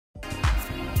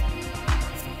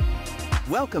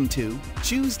Welcome to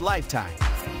Choose Lifetime.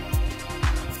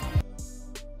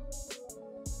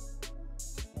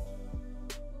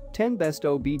 Ten Best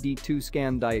OBD2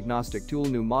 Scan Diagnostic Tool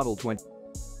New Model 20.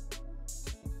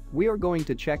 We are going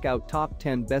to check out top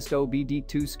 10 best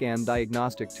OBD2 scan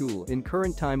diagnostic tool in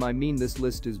current time. I mean, this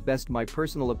list is best my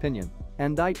personal opinion,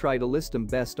 and I try to list them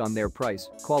best on their price,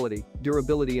 quality,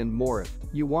 durability and more. If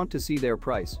you want to see their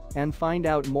price and find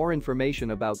out more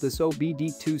information about this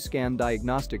OBD2 scan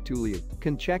diagnostic tool, you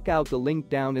can check out the link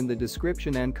down in the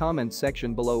description and comment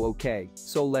section below. Okay,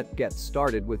 so let's get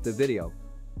started with the video.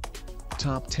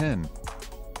 Top 10.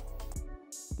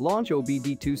 Launch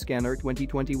OBD2 Scanner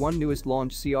 2021 Newest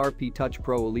launch CRP Touch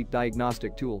Pro Elite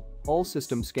Diagnostic Tool. All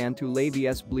system scan tool.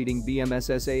 ABS bleeding BMS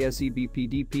SASE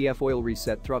BP DPF oil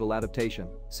reset throttle adaptation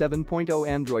 7.0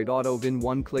 Android Auto VIN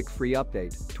 1-click free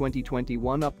update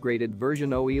 2021 upgraded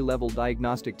version OE level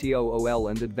diagnostic TOOL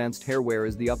and advanced hardware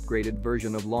is the upgraded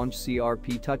version of Launch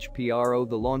CRP Touch PRO.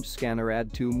 The launch scanner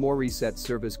add 2 more reset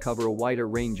service, cover a wider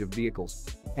range of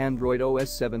vehicles. Android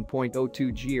OS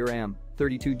 7.02 GB RAM,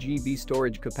 32 GB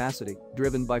storage capacity,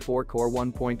 driven by 4-core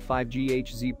 1.5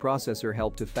 GHz processor,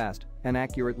 help to fast and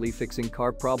accurately fixing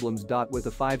car problems. With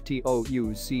a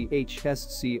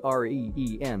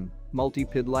 5TOUCHSCREEN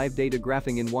multi-PID live data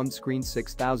graphing in one screen,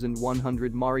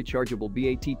 6100 mAh rechargeable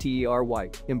battery,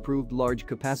 improved large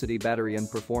capacity battery and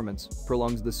performance,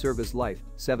 prolongs the service life,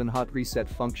 7 hot reset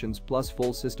functions plus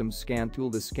full systems scan tool.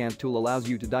 The scan tool allows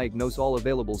you to diagnose all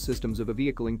available systems of a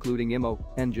vehicle including IMMO,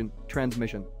 engine,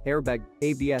 transmission, airbag,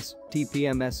 ABS,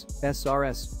 TPMS,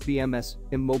 SRS, BMS,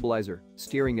 immobilizer,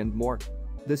 steering and more.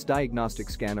 This diagnostic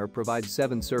scanner provides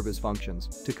 7 service functions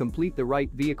to complete the right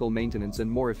vehicle maintenance and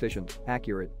more efficient,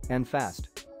 accurate, and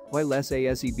fast. Oil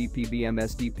SASE BP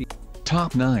BMS DP.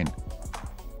 Top 9.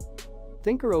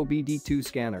 ThinkTOOL OBD2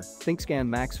 Scanner, ThinkScan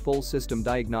Max Full System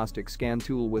Diagnostic Scan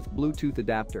Tool with Bluetooth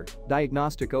Adapter,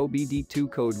 Diagnostic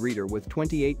OBD2 Code Reader with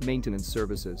 28 maintenance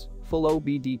services, full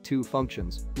OBD2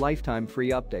 functions, lifetime free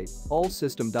update, all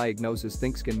system diagnosis.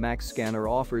 ThinkScan Max Scanner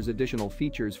offers additional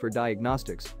features for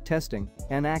diagnostics, testing,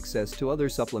 and access to other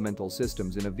supplemental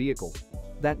systems in a vehicle.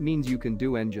 That means you can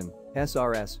do engine,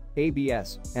 SRS,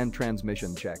 ABS, and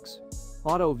transmission checks.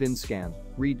 Auto VIN scan,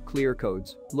 read clear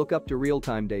codes, look up to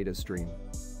real-time data stream.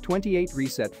 28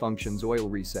 reset functions: oil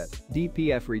reset,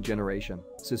 DPF regeneration,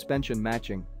 suspension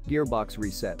matching, gearbox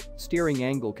reset, steering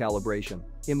angle calibration,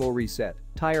 IMMO reset,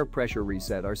 tire pressure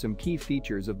reset are some key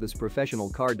features of this professional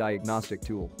car diagnostic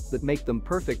tool that make them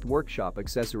perfect workshop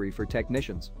accessory for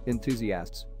technicians,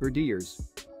 enthusiasts, or dealers.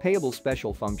 Payable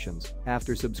special functions: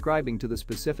 after subscribing to the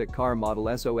specific car model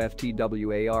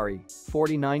SOFTWARE,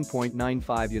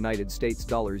 $49.95 United States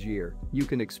dollars year, you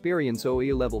can experience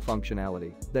OE level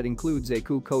functionality that includes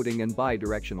AQ coding and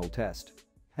bi-directional test.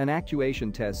 An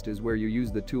actuation test is where you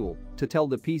use the tool to tell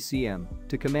the PCM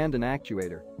to command an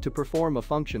actuator to perform a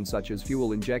function such as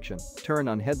fuel injection, turn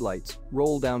on headlights,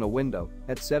 roll down a window,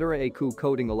 etc. AQ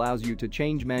coding allows you to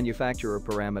change manufacturer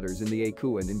parameters in the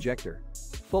AQ and injector.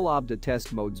 Full OBD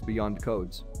test modes beyond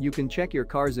codes. You can check your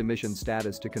car's emission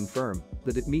status to confirm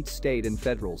that it meets state and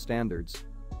federal standards.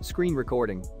 Screen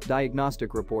recording,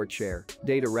 diagnostic report share,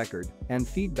 data record, and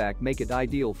feedback make it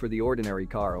ideal for the ordinary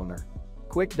car owner.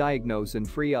 Quick diagnose and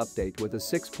free update with a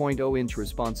 6.0-inch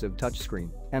responsive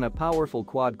touchscreen and a powerful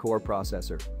quad-core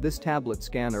processor. This tablet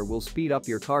scanner will speed up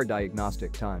your car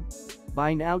diagnostic time.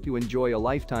 Buy now to enjoy a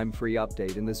lifetime free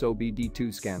update in this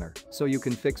OBD2 scanner so you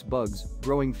can fix bugs,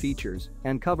 growing features,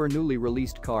 and cover newly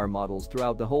released car models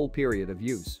throughout the whole period of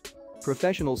use.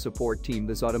 Professional support team.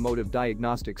 This automotive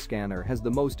diagnostic scanner has the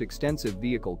most extensive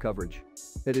vehicle coverage.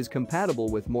 It is compatible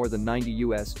with more than 90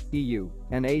 US, EU,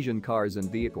 and Asian cars and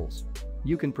vehicles.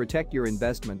 You can protect your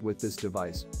investment with this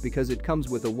device because it comes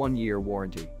with a 1-year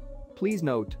warranty. Please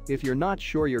note, if you're not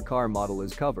sure your car model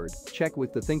is covered, check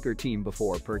with the ThinkTOOL team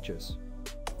before purchase.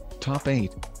 Top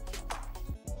 8.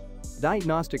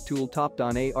 Diagnostic Tool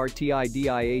TOPDON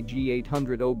ARTIDIAG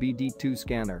 800 OBD2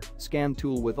 Scanner, Scan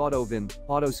Tool with Auto VIN,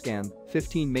 Auto Scan,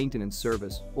 15 Maintenance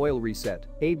Service, Oil Reset,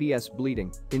 ABS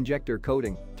Bleeding, Injector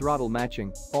Coding, Throttle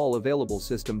Matching, all available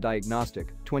system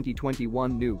diagnostic,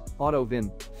 2021 new, Auto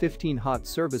VIN, 15 Hot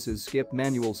Services. Skip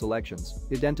manual selections,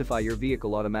 identify your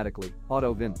vehicle automatically,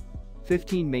 Auto VIN.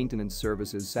 15 maintenance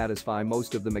services satisfy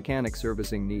most of the mechanic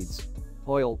servicing needs.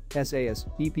 Oil, SAS,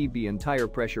 EPB and tire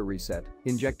pressure reset,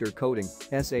 injector coating,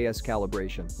 SAS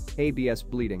calibration, ABS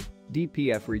bleeding,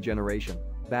 DPF regeneration,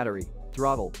 battery,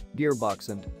 throttle, gearbox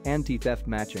and anti-theft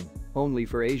matching, only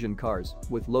for Asian cars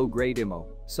with low-grade IMMO,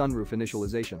 sunroof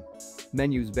initialization.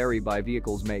 Menus vary by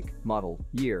vehicle's make, model,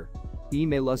 year.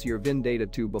 Email us your VIN data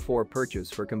too before purchase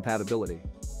for compatibility.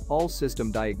 All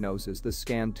system diagnosis. The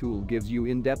scan tool gives you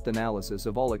in-depth analysis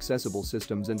of all accessible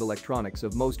systems and electronics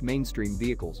of most mainstream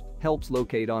vehicles, helps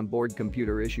locate onboard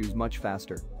computer issues much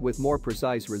faster, with more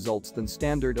precise results than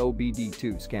standard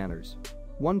OBD2 scanners.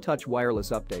 One-touch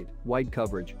wireless update, wide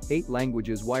coverage, 8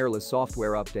 languages wireless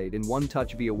software update in one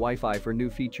touch via Wi-Fi for new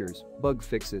features, bug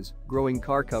fixes, growing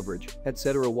car coverage,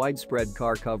 etc. Widespread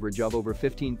car coverage of over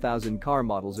 15,000 car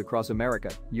models across America,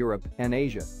 Europe, and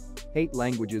Asia. 8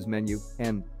 languages menu,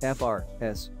 N, FR,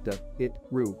 S, D, IT,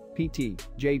 RU, PT,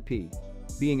 JP.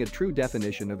 Being a true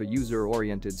definition of a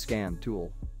user-oriented scan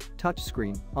tool.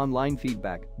 Touchscreen, online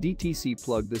feedback, DTC.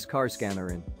 Plug this car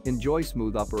scanner in. Enjoy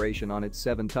smooth operation on its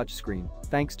 7 touchscreen,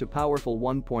 thanks to powerful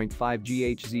 1.5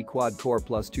 GHz quad-core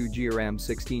plus 2 GB RAM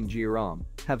 16 GB ROM.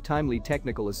 Have timely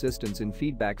technical assistance in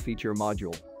feedback feature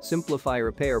module. Simplify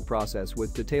repair process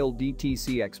with detailed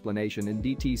DTC explanation in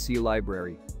DTC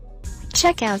library.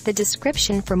 Check out the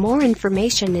description for more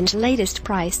information and latest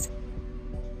price.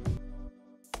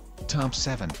 Top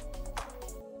 7.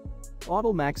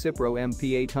 Autel MaxiPRO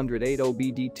MP808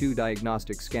 OBD2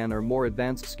 Diagnostic Scanner. More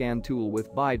advanced scan tool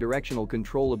with bi-directional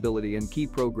control ability and key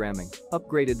programming.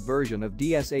 Upgraded version of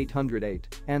DS808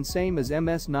 and same as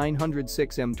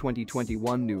MS906M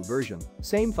 2021 new version.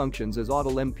 Same functions as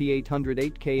Autel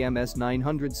MP808K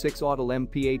MS906 Autel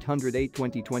MP808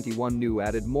 2021 new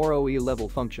added more OE level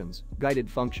functions, guided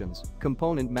functions,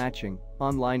 component matching,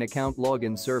 online account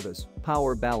login service,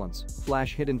 power balance,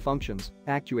 flash hidden functions,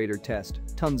 actuator test,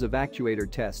 tons of actuator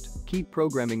test, keep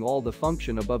programming all the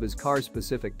function above is car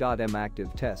specific. M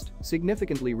active test,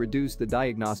 significantly reduce the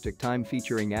diagnostic time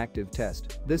featuring active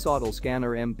test. This Autel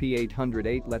scanner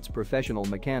MP808 lets professional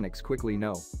mechanics quickly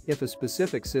know if a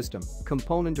specific system,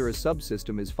 component or a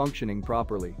subsystem is functioning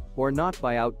properly or not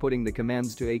by outputting the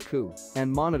commands to AQ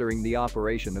and monitoring the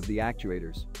operation of the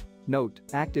actuators. Note,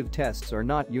 active tests are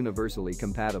not universally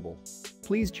compatible.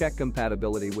 Please check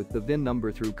compatibility with the VIN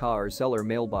number through car seller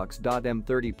mailbox.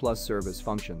 M30+ service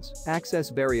functions.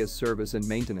 Access various service and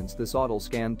maintenance. This Autel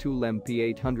scan tool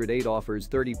MP808 offers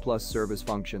 30+ service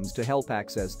functions to help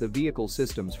access the vehicle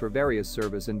systems for various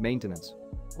service and maintenance.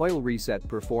 Oil reset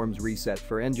performs reset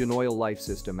for engine oil life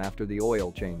system after the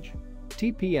oil change.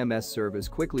 TPMS service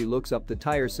quickly looks up the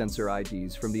tire sensor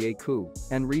IDs from the AQ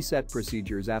and reset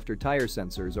procedures after tire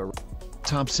sensors are.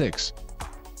 Top 6.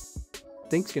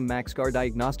 ThinkScan Max Car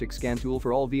Diagnostic Scan Tool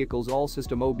for all vehicles. All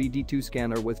system OBD2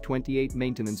 scanner with 28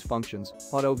 maintenance functions.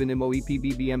 Auto IMMO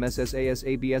EPB BMS SAS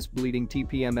ABS bleeding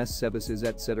TPMS services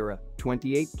etc.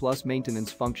 28 plus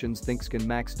maintenance functions. ThinkScan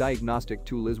Max Diagnostic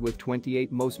Tool is with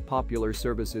 28 most popular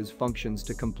services functions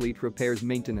to complete repairs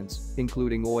maintenance,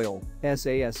 including oil,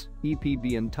 SAS,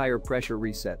 EPB and tire pressure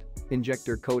reset,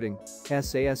 injector coating,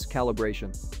 SAS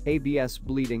calibration, ABS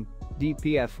bleeding,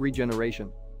 DPF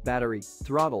regeneration, battery,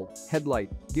 throttle, headlight,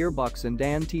 gearbox and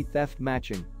anti-theft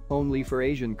matching, only for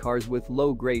Asian cars with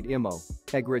low-grade IMMO,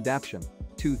 egg adaptation,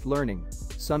 tooth learning,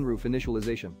 sunroof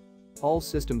initialization. All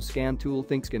system scan tool.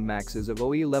 ThinkScan Max is a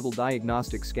OE-level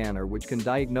diagnostic scanner which can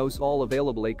diagnose all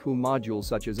available AQ modules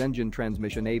such as engine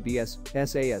transmission ABS,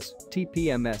 SAS,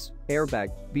 TPMS, airbag,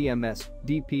 BMS,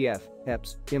 DPF,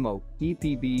 EPS, IMMO,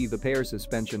 EPB, repair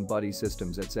suspension body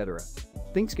systems etc.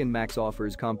 ThinkScan Max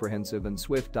offers comprehensive and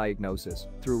swift diagnosis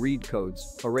through read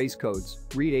codes, erase codes,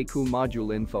 read AQ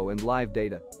module info and live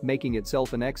data, making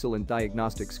itself an excellent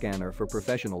diagnostic scanner for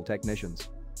professional technicians.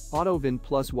 AutoVIN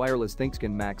Plus Wireless.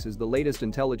 ThinkScan Max is the latest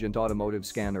intelligent automotive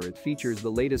scanner. It features the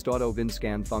latest AutoVIN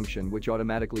scan function which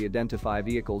automatically identify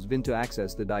vehicles VIN to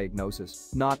access the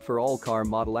diagnosis. Not for all car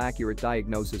model. Accurate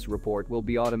diagnosis report will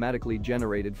be automatically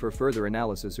generated for further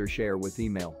analysis or share with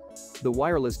email. The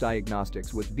wireless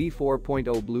diagnostics with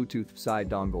V4.0 Bluetooth side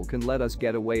dongle can let us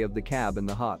get away of the cab in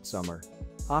the hot summer.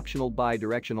 Optional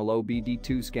bi-directional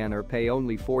OBD2 scanner. Pay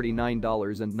only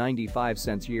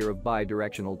 $49.95 year of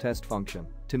bi-directional test function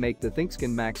to make the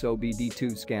ThinkScan Max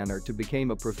OBD2 scanner to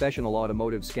become a professional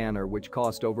automotive scanner which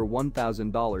cost over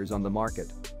 $1,000 on the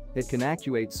market. It can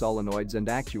actuate solenoids and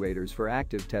actuators for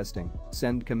active testing,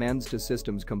 send commands to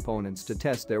systems components to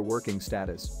test their working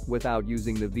status without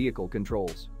using the vehicle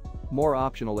controls. More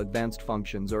optional advanced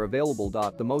functions are available.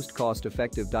 The most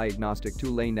cost-effective diagnostic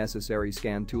tool. A necessary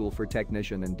scan tool for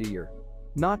technician and dealer.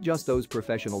 Not just those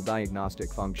professional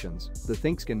diagnostic functions, the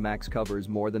ThinkScan Max covers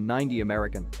more than 90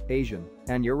 American, Asian,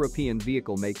 and European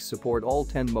vehicle makes. Support all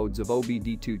 10 modes of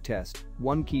OBD2 test,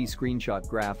 1 key screenshot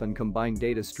graph and combined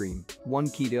data stream, 1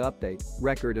 key to update,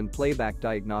 record and playback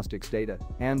diagnostics data,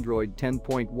 Android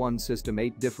 10.1 system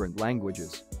 8 different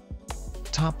languages.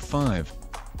 Top 5.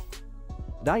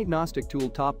 Diagnostic tool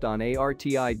TOPDON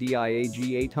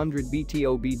ARTIDIAG800BT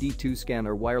OBD2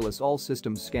 scanner wireless all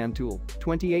systems scan tool,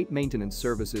 28 maintenance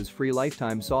services free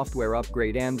lifetime software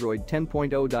upgrade Android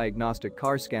 10.0 diagnostic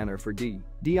car scanner for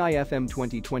DIFM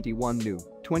 2021 new,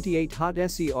 28 hot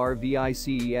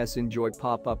SCRVICES enjoy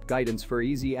pop-up guidance for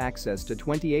easy access to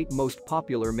 28 most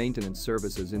popular maintenance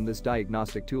services in this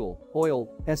diagnostic tool, oil,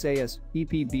 SAS,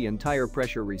 EPB and tire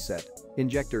pressure reset,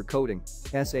 injector coating,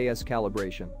 SAS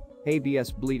calibration,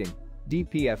 ABS bleeding,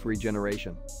 DPF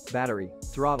regeneration, battery,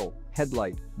 throttle,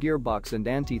 headlight, gearbox and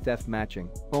anti-theft matching,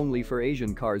 only for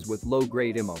Asian cars with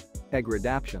low-grade IMMO, egg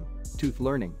adaptation, tooth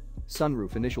learning,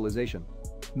 sunroof initialization.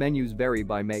 Menus vary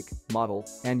by make, model,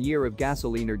 and year of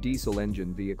gasoline or diesel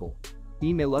engine vehicle.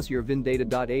 Email us your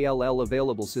VINdata.all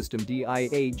available system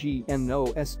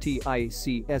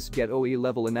DIAGNOSTICS get OE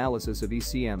level analysis of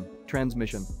ECM,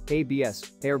 transmission,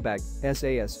 ABS, airbag,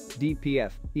 SAS,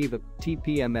 DPF, EVA,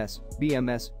 TPMS,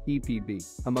 BMS,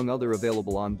 EPB, among other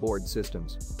available on-board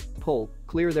systems. Pull,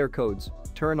 clear their codes,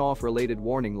 turn off related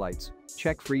warning lights,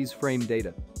 check freeze frame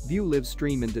data, view live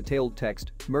stream in detailed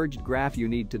text, merged graph you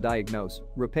need to diagnose,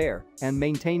 repair, and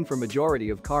maintain for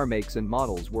majority of car makes and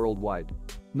models worldwide.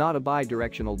 Not a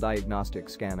bi-directional diagnostic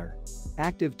scanner.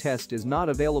 Active test is not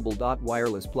available.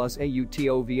 Wireless plus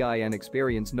AUTOVI and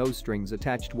experience no strings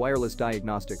attached wireless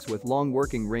diagnostics with long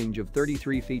working range of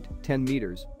 33 feet, 10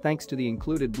 meters, thanks to the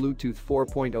included Bluetooth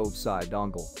 4.0 side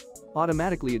dongle.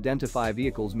 Automatically identify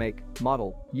vehicle's make,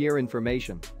 model, year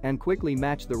information, and quickly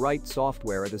match the right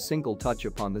software at a single touch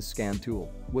upon the scan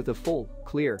tool, with a full,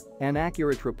 clear, and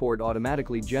accurate report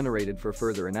automatically generated for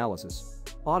further analysis.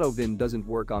 AutoVIN doesn't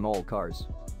work on all cars.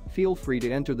 Feel free to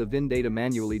enter the VIN data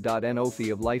manually. No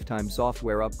fee of lifetime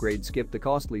software upgrade. Skip the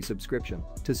costly subscription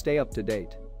to stay up to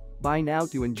date. Buy now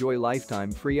to enjoy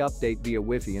lifetime free update via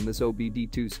Wi-Fi in this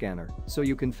OBD2 scanner so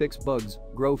you can fix bugs,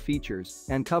 grow features,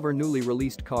 and cover newly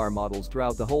released car models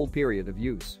throughout the whole period of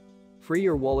use. Free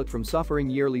your wallet from suffering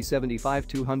yearly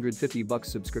 $75-250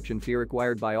 subscription fee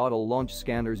required by Autel launch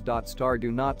scanners. Star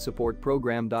do not support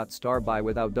program. Star buy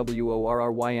without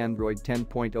WORRY Android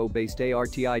 10.0 based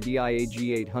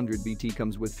ARTIDIAG800BT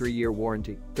comes with 3-year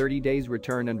warranty, 30 days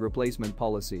return and replacement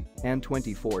policy, and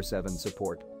 24/7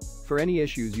 support. For any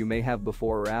issues you may have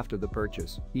before or after the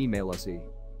purchase, email us.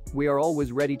 We are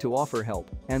always ready to offer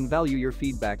help and value your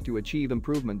feedback to achieve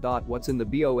improvement. What's in the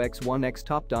BOX1X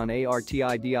TOPDON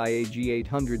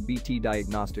ARTIDIAG800BT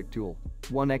diagnostic tool?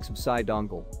 1X side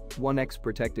dongle, 1X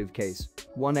protective case,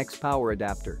 1X power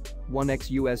adapter, 1X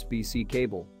USB-C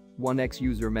cable, 1X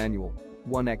user manual,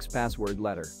 1X password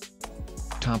letter.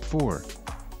 Top 4.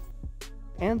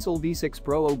 ANCEL V6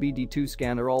 Pro OBD2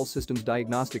 scanner all systems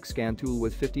diagnostic scan tool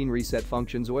with 15 reset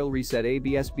functions oil reset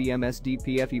ABS BMS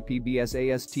DPF EPB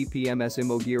SAS TPMS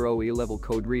IMMO gear OE level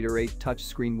code reader 8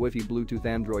 touchscreen Wi-Fi Bluetooth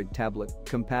Android tablet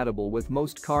compatible with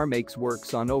most car makes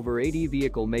works on over 80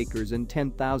 vehicle makers and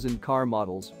 10,000 car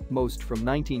models, most from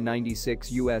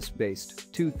 1996 US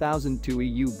based, 2002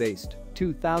 EU based,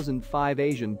 2005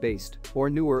 Asian based or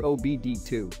newer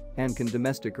OBD2 and can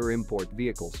domestic or import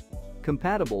vehicles.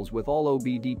 Compatibles with all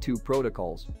OBD2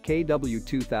 protocols,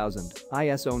 KW2000,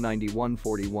 ISO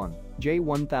 9141,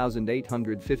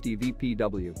 J1850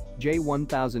 VPW,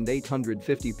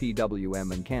 J1850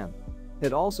 PWM and CAN.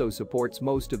 It also supports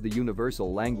most of the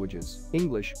universal languages,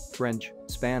 English, French,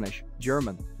 Spanish,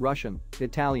 German, Russian,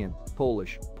 Italian,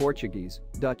 Polish, Portuguese,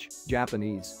 Dutch,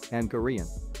 Japanese, and Korean.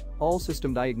 All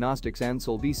system diagnostics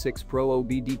ANCEL V6 Pro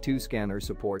OBD2 scanner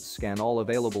supports scan all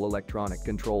available electronic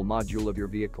control module of your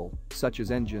vehicle, such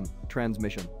as engine,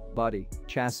 transmission, body,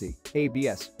 chassis,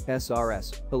 ABS,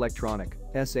 SRS, electronic,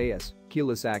 SAS,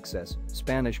 keyless access,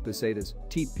 Spanish pesetas,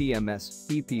 TPMS,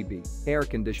 EPB, air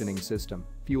conditioning system,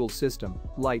 fuel system,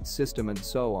 light system and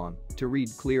so on, to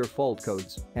read clear fault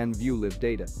codes and view live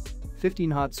data.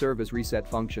 15 hot service reset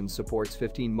functions supports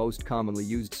 15 most commonly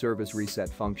used service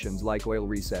reset functions like oil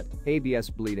reset, ABS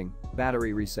bleeding,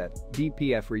 battery reset,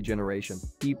 DPF regeneration,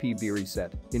 EPB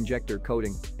reset, injector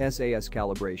coating, SAS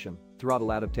calibration,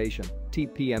 throttle adaptation,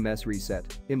 TPMS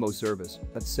reset, IMMO service,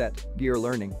 set, gear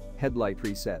learning, headlight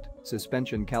reset,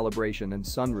 suspension calibration and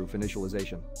sunroof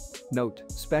initialization. Note,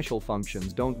 special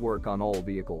functions don't work on all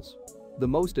vehicles. The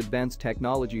most advanced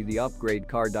technology the upgrade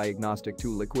car diagnostic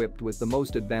tool equipped with the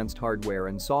most advanced hardware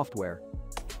and software.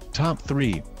 Top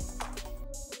 3.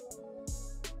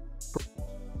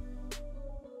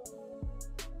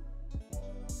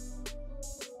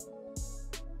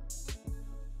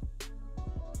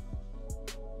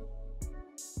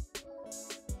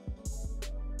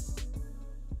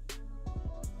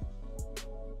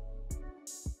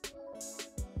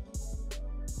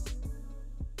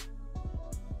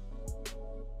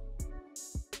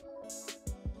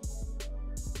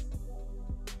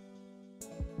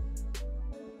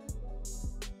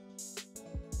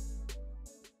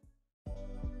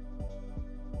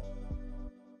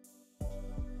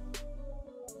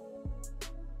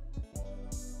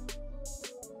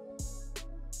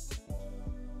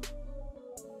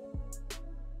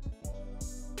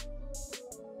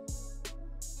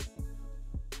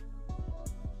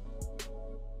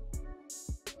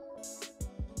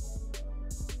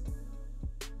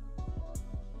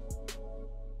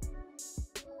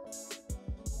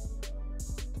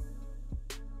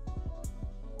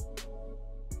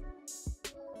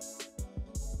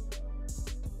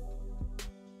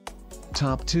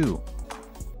 Top 2.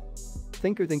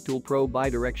 ThinkTOOL Pro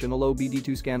Bi-directional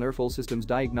OBD2 Scanner Full Systems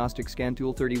Diagnostic Scan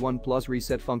Tool 31 Plus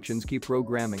Reset Functions Key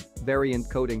Programming Variant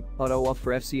Coding AutoAuth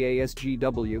for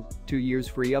FCASGW 2 years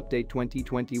free update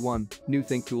 2021 New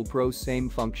ThinkTOOL Pro Same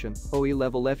function OE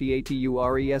level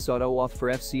FEATURES AutoAuth for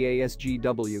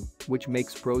FCASGW which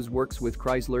makes pros works with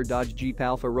Chrysler Dodge Jeep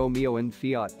Alfa Romeo and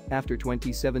Fiat after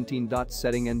 2017.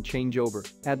 Setting and changeover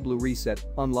AdBlue reset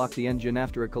unlock the engine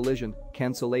after a collision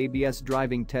cancel ABS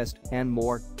driving test and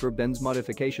more for Benz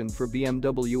modification for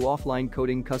BMW offline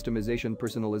coding customization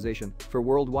personalization for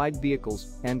worldwide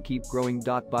vehicles and keep growing.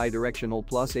 Bi-directional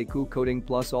plus AQ coding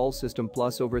plus all system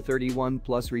plus over 31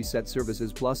 plus reset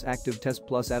services plus active test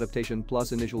plus adaptation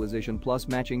plus initialization plus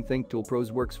matching ThinkTOOL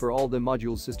Pros works for all the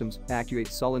module systems actuate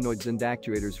solenoids and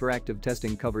actuators for active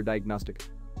testing cover diagnostic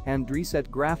and reset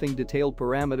graphing detailed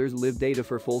parameters live data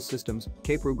for full systems,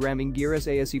 K programming gear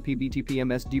SASEPB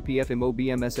TPMS DPFM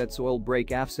OBMS ETS oil brake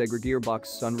AFSEGR gearbox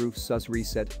sunroof sus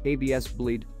reset, ABS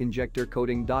bleed, injector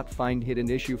coding. Find hidden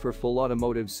issue for full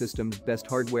automotive systems best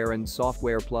hardware and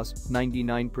software plus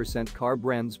 99% car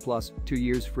brands plus 2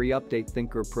 years free update.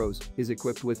 ThinkTOOL Pros is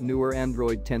equipped with newer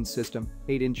Android 10 system,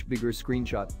 8-inch bigger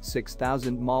screenshot,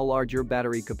 6000 mAh larger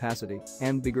battery capacity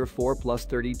and bigger 4 plus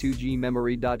 32G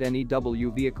memory.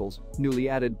 NEW vehicle newly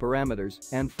added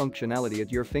parameters and functionality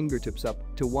at your fingertips up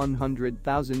to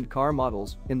 100,000 car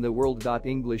models in the world.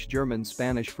 English, German,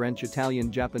 Spanish, French,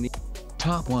 Italian, Japanese.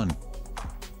 Top 1.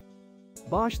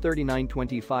 Bosch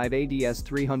 3925 ADS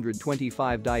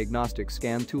 325 Diagnostic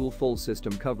Scan Tool Full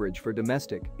System Coverage for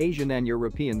domestic, Asian and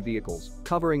European vehicles,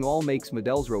 covering all makes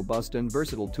models. Robust and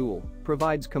versatile tool,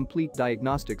 provides complete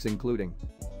diagnostics including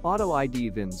Auto ID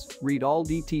VINs, read all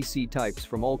DTC types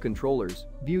from all controllers,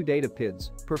 view data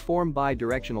PIDs, perform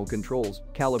bi-directional controls,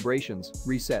 calibrations,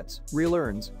 resets,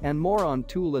 relearns, and more on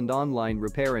tool and online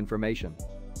repair information.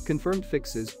 Confirmed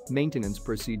fixes, maintenance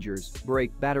procedures,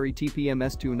 brake, battery,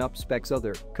 TPMS tune-up specs,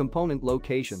 other component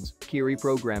locations, key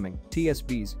reprogramming,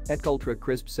 TSBs, ET Ultra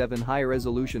Crisp 7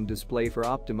 high-resolution display for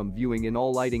optimum viewing in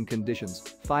all lighting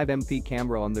conditions, 5MP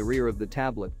camera on the rear of the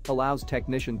tablet, allows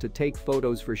technician to take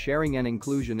photos for sharing and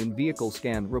inclusion in vehicle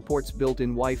scan reports, built-in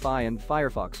Wi-Fi and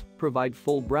Firefox, provide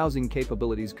full browsing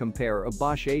capabilities. Compare a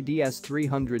Bosch ADS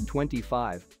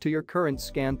 325 to your current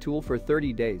scan tool for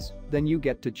 30 days, then you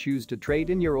get to choose to trade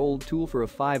in your old tool for a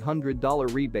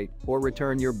 $500 rebate or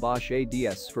return your Bosch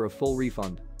ADS for a full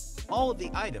refund. All of the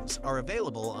items are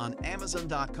available on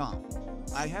Amazon.com.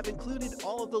 I have included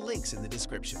all of the links in the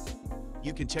description.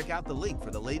 You can check out the link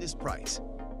for the latest price.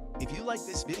 If you like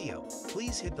this video,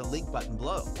 please hit the link button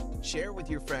below, share with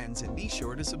your friends, and be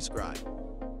sure to subscribe.